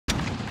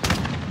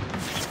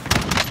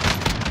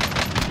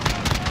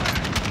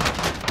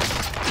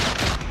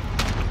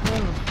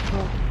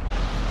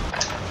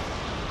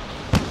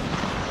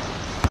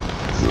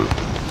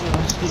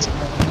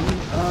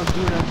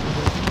do that to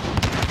them.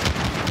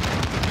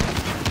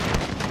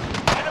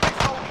 Enemy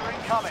soldier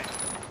incoming.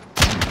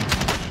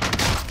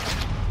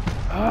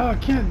 I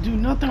can't do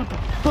nothing with the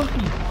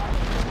fucking...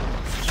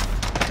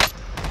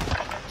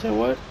 Say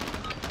what?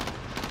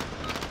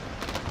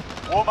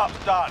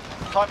 Warm-up's done.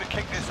 Time to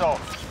kick this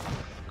off.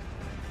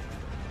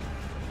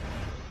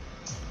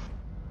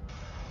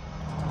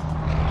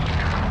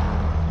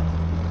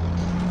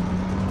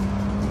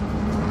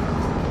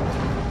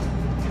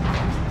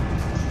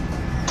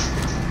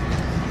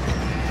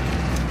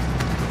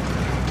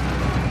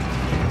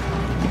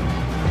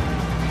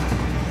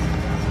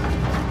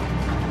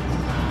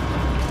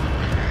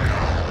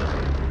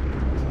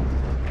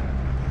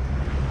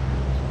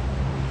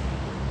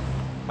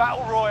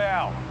 Battle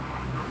Royale.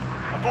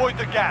 Avoid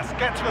the gas.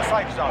 Get to the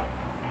safe zone.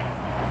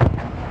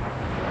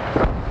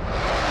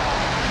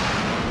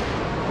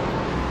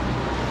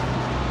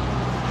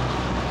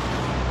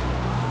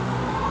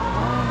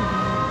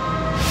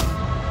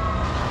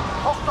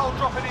 Hostile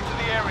dropping into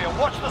the area.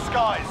 Watch the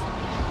skies.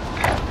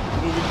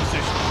 Move in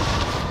position.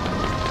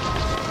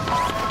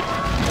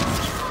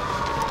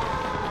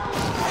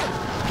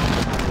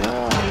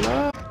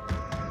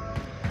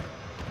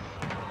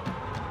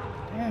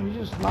 Damn, you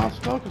just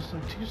lost focus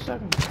like 2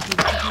 seconds.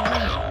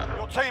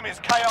 Your team is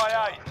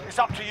KIA. It's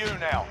up to you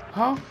now.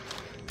 Huh?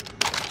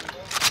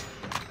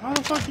 How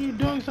the fuck are you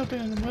doing something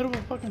in the middle of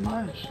a fucking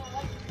match? Oh,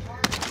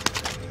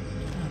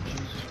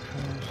 Jesus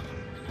Christ.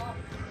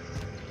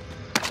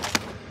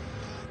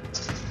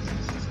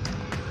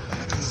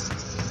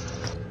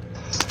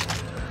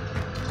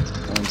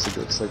 I went to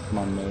go take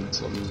my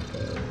meds on the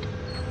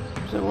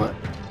Say what?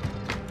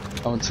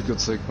 I went to go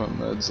take my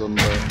meds on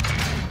the...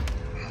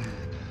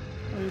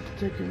 Oh, you have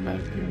to take your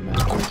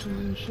medications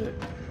and shit?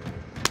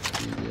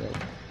 Yep.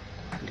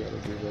 Gotta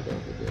do that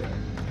every day.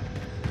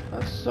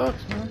 That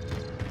sucks, man.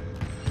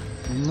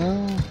 No,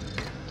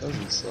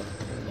 doesn't suck.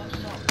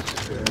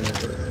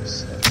 It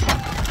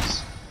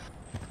sucks.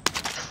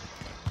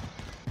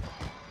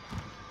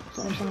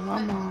 Sounds like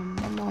my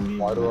mom.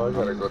 Why do I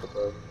gotta go to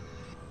bed?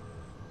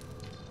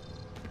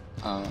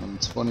 I'm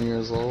 20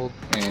 years old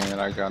and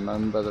I got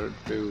nothing better to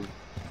do,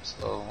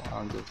 so I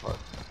don't give a fuck.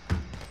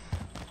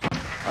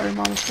 Are your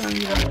mama telling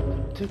you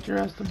to take your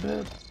ass to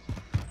bed?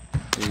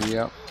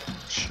 Yep,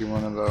 she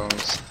one of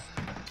those.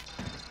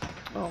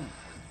 Oh my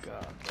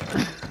god.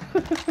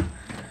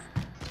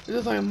 It's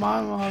just like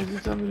my mom used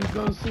to tell me to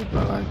go to sleep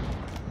at like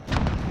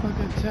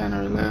fucking 10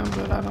 or 11,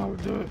 but I don't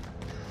do it.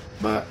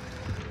 But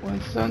when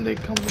Sunday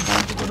comes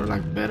about to go to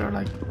like bed or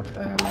like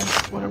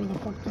whatever the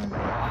fuck time.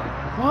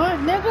 What,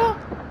 nigga?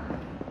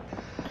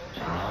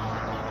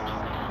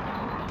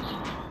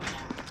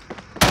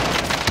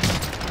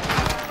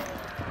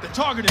 They're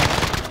targeting.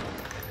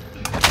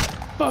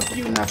 Fuck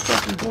you and that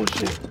fucking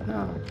bullshit.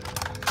 No.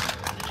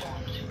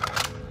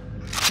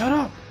 Shut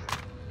up.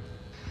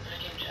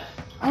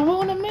 I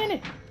will in a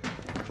minute.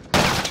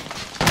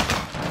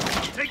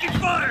 Taking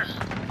fire.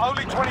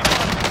 Only 20 minutes.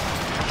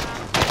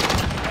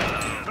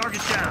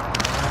 Target down.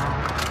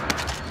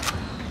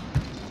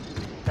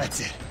 That's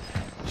it.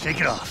 Shake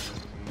it off.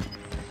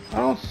 I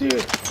don't see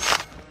it.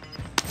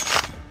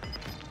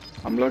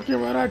 I'm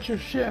looking right at your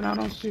shit and I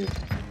don't see it.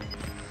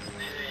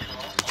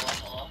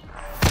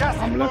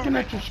 I'm looking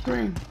at your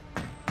screen.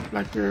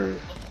 Like your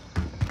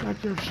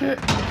shit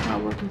is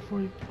not working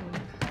for you.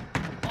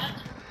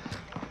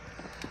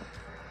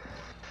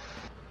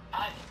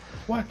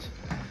 What?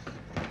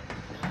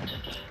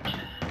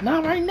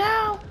 Not right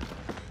now.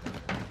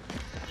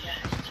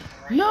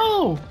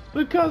 No,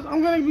 because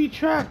I'm gonna be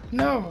trapped.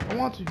 No, I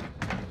want to.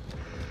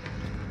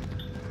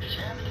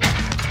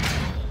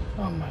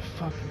 Oh my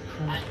fucking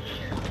Christ.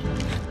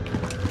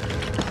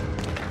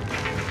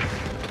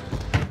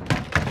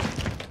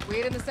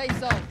 We're in the safe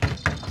zone.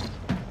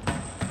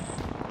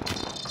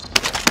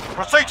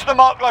 Proceed to the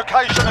marked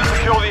location and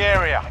secure the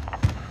area.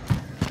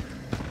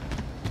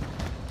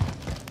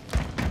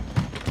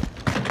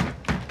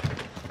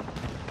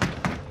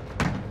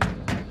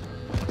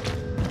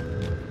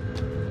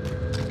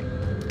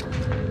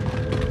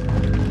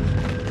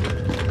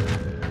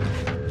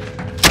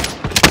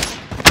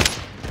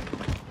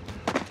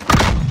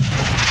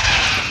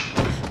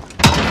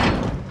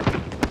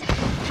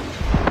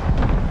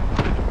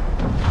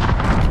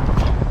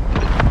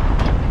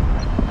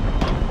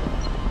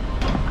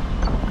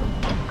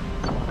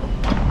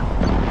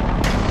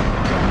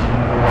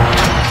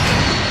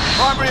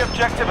 Primary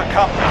objective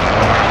accomplished.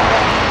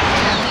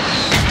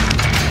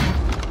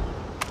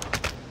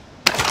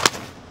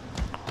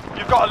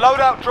 You've got a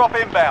loadout drop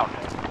inbound.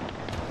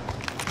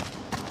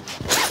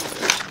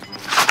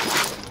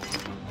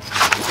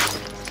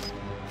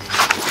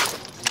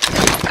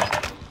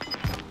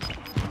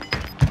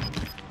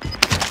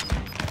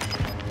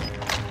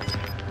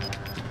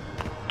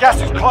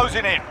 Gas is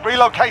closing in.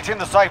 Relocating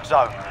the safe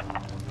zone.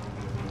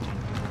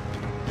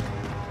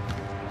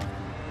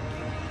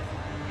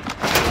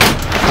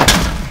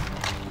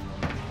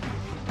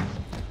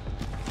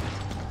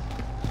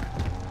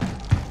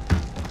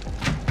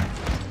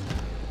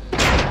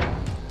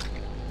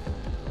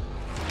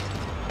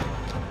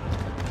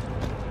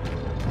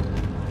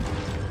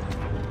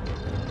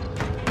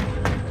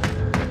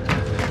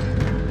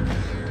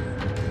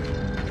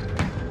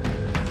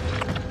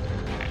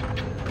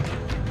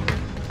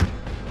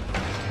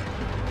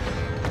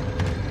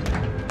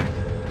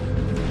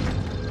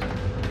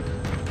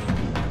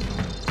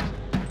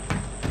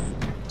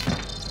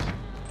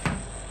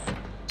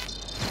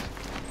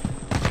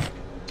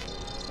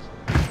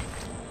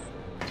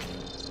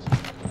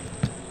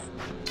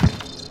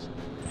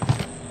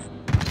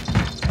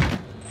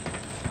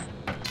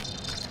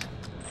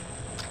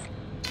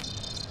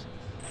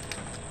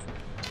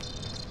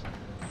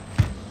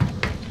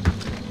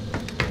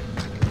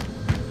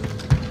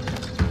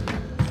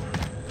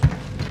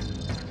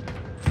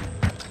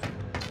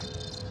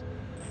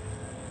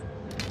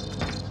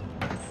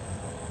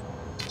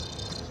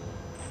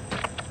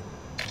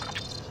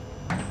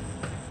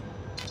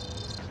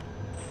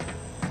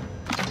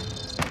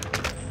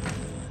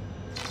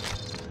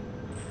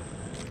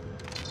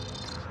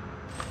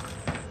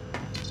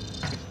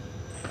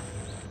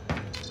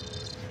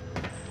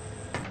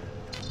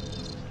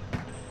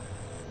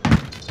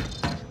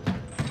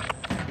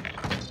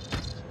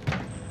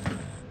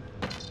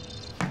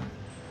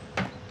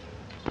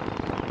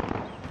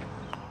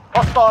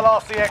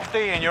 Hostile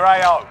RCXD in your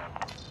AO.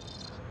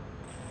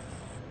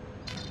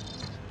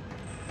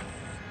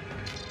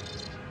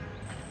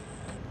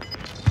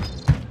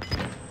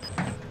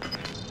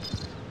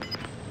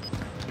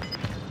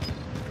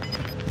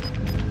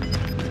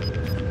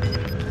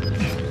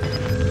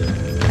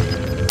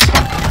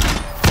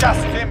 Gas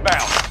is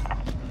inbound.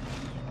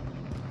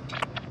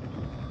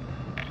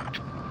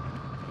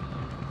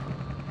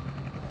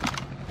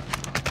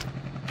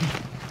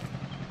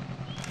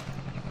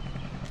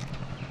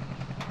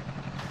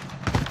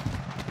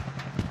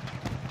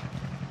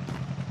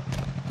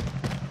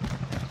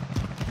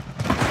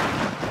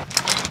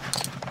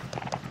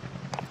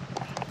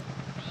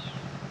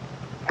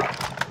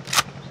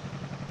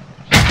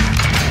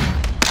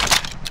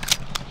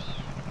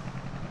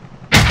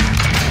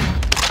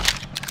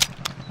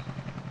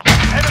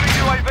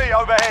 UAV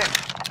overhead.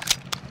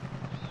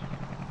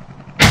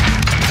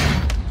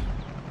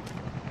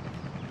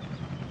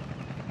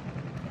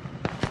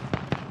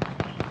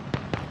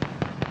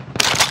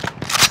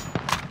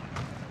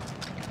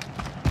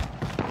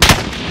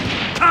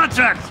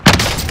 Contact!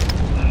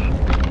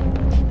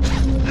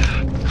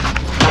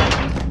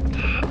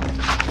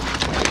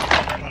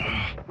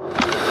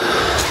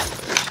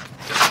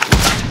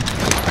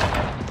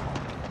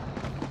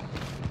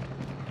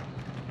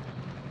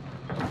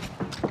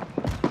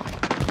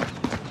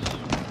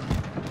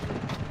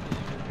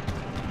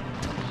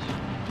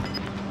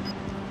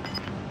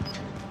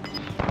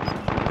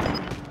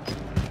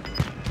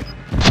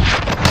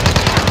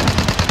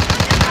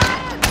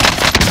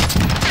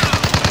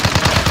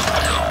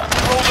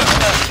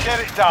 Get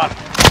it done.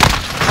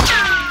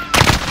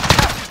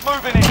 Gas is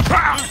moving in.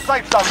 New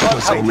safe zone located.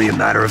 It's only a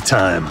matter of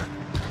time.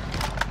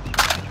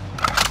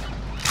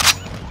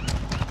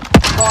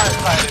 Fire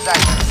sale is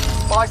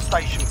active. Buy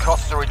station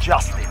costs are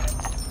adjusted.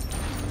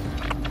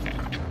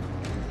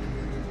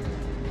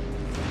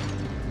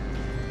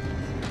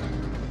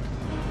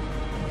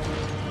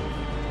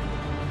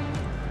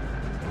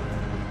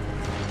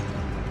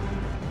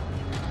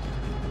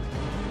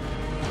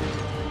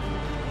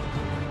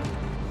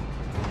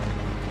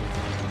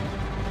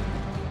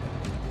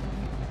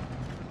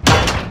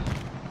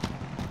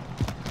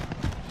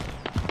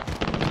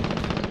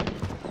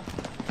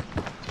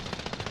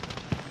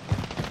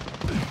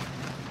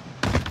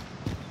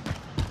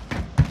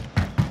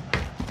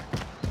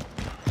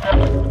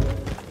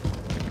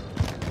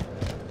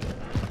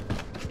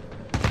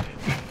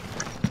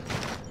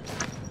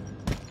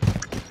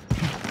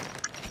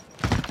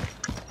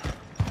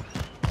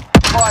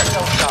 Fire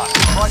sale done.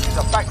 Prices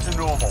are back to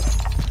normal.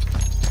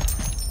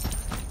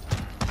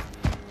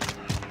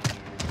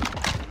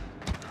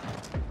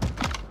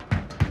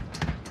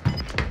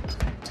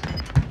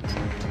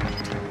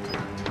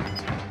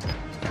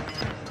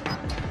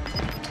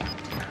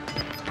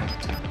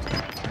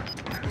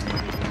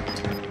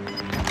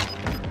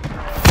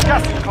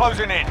 Gas is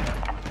closing in.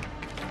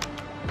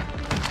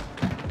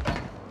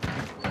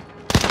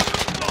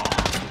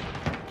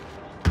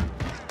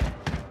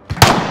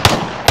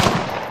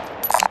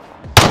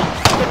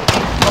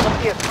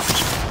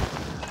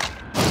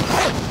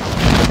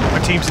 Our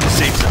team's in the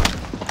safe zone.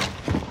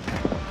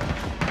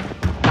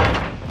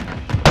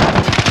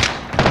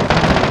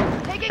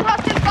 Taking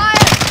hostage fire!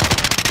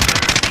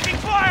 Taking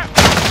fire!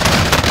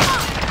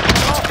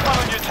 Last one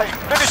on your team.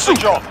 Finish the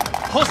job.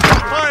 Hostile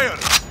fire!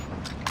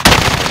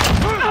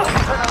 To the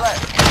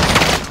left.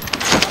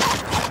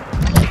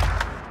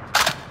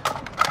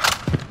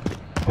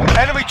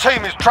 Enemy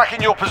team is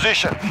tracking your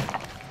position.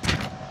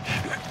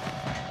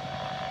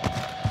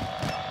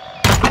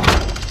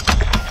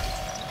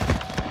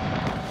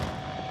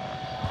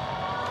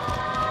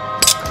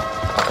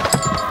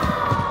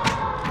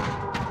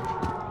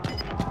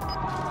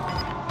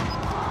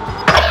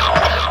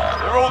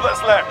 You're all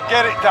that's left.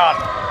 Get it done.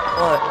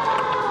 What?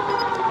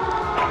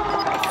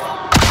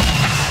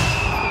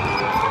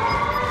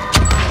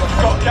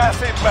 Got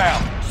gas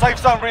inbound. Safe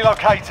zone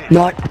relocated.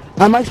 No,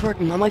 my mic's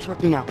working. My mic's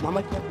working now. My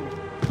mic's working now.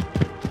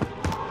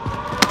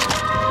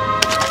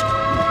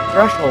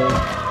 Threshold.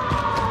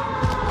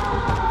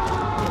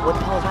 What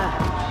the hell is that?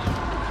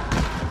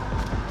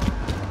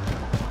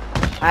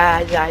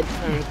 I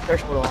turned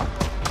threshold off.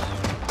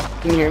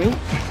 Can you hear me?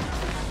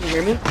 Can you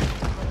hear me?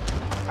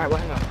 Alright, well,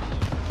 hang on.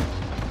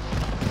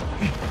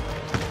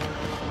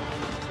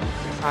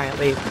 Alright,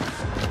 wait.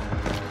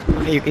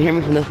 Okay, you can hear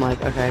me from this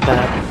mic. Okay,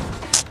 bad.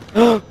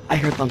 I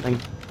heard something.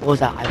 What was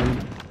that,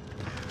 Ivan?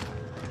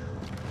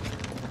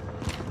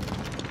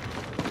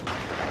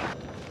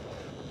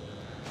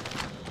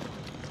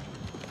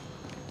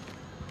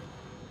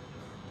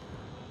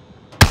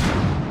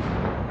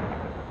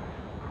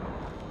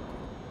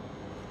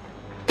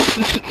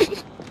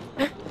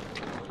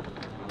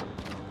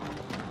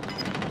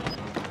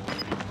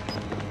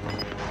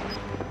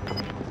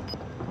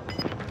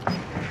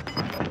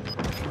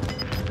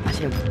 I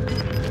see him.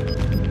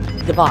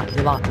 He's a bot. He's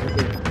a bot. He's a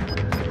bot.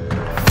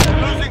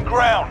 Losing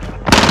ground.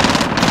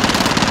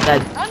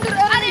 Dead. Under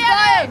enemy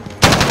fire!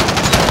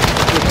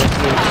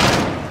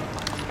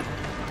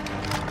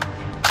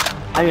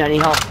 I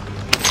need help.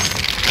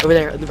 Over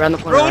there, around the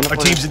corner, around the Our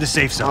corner. team's in the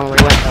safe I zone. don't know where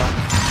he went though.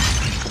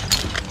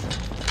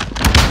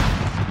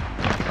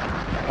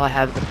 Oh, I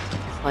have the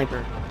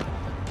sniper.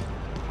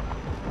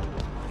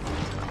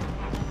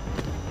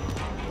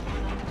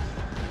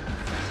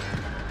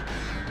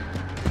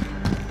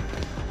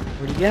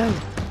 Where'd he go?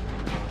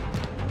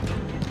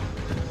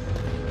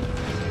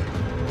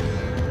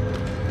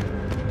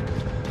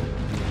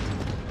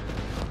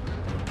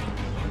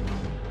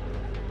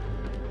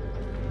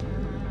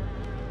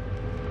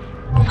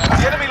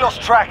 The enemy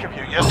lost track of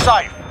you. You're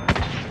safe.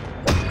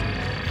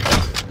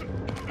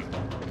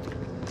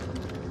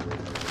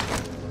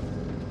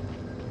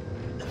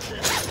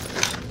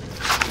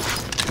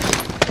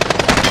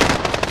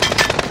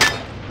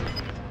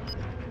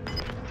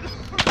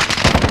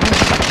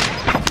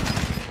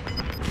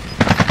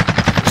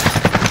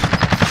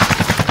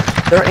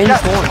 They're in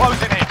Gas is storm.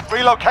 closing in.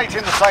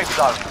 Relocating the safe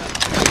zone.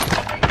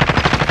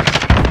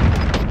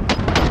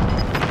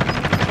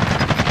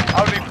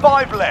 Only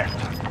 5 left.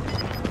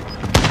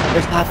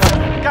 There's Papa.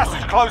 Gas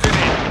is closing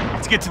in.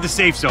 Let's get to the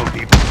safe zone,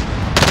 people.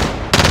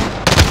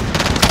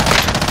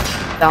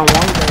 Down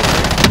one,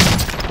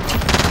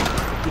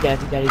 he's dead,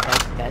 he's dead, he's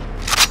dead, he's dead.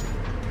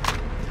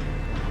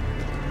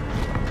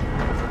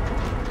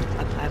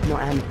 I have no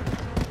ammo.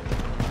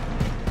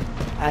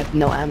 I have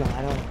no ammo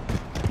at all.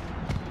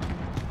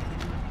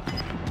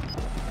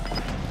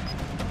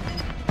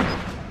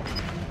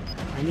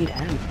 I need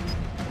ammo.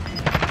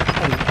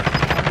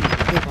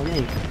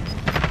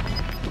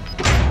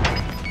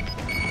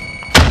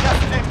 Gas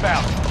is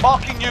inbound.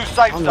 Marking new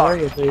safe I'm worried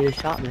zone. if they just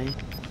shot me.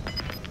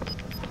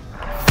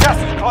 Gas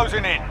is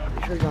closing in.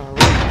 I'm sure he's on a road.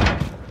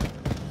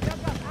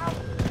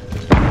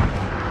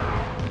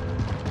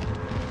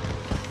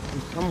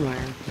 He's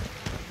somewhere.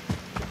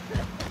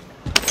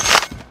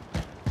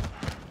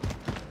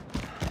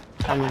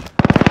 Coming.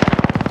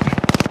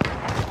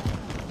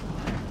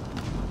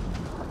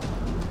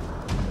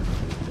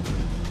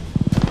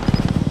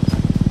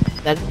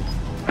 That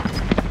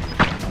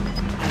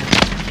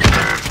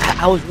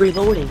I was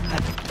reloading.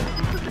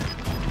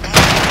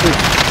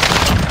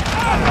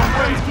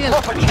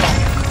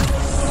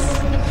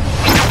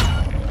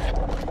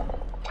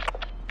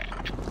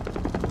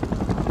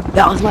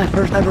 That was my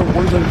first ever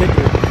warzone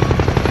victory.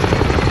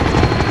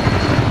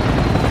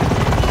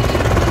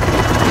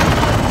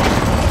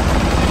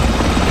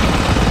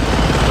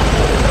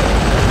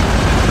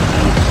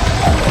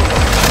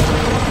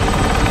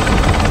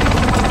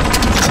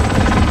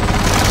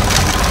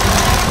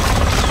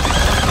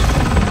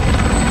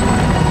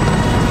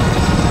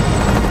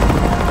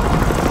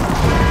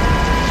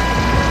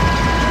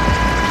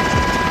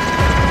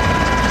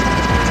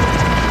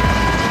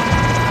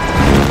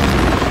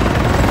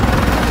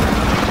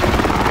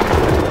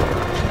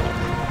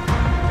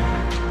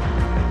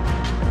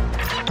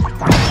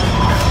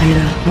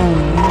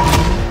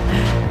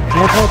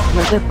 Can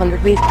I play Plunder,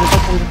 please? Can I play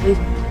Plunder, please?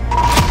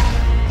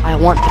 I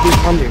want to do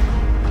Plunder.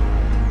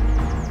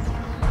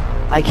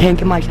 I can't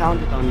get my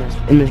challenges on this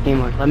in this game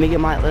mode.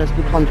 Let's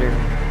do Plunder.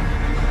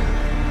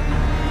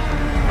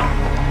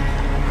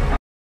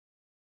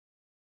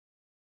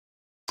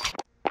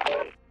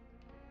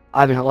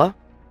 Ivan, hello?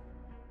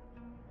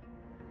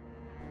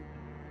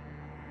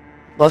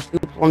 Let's do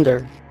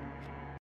Plunder.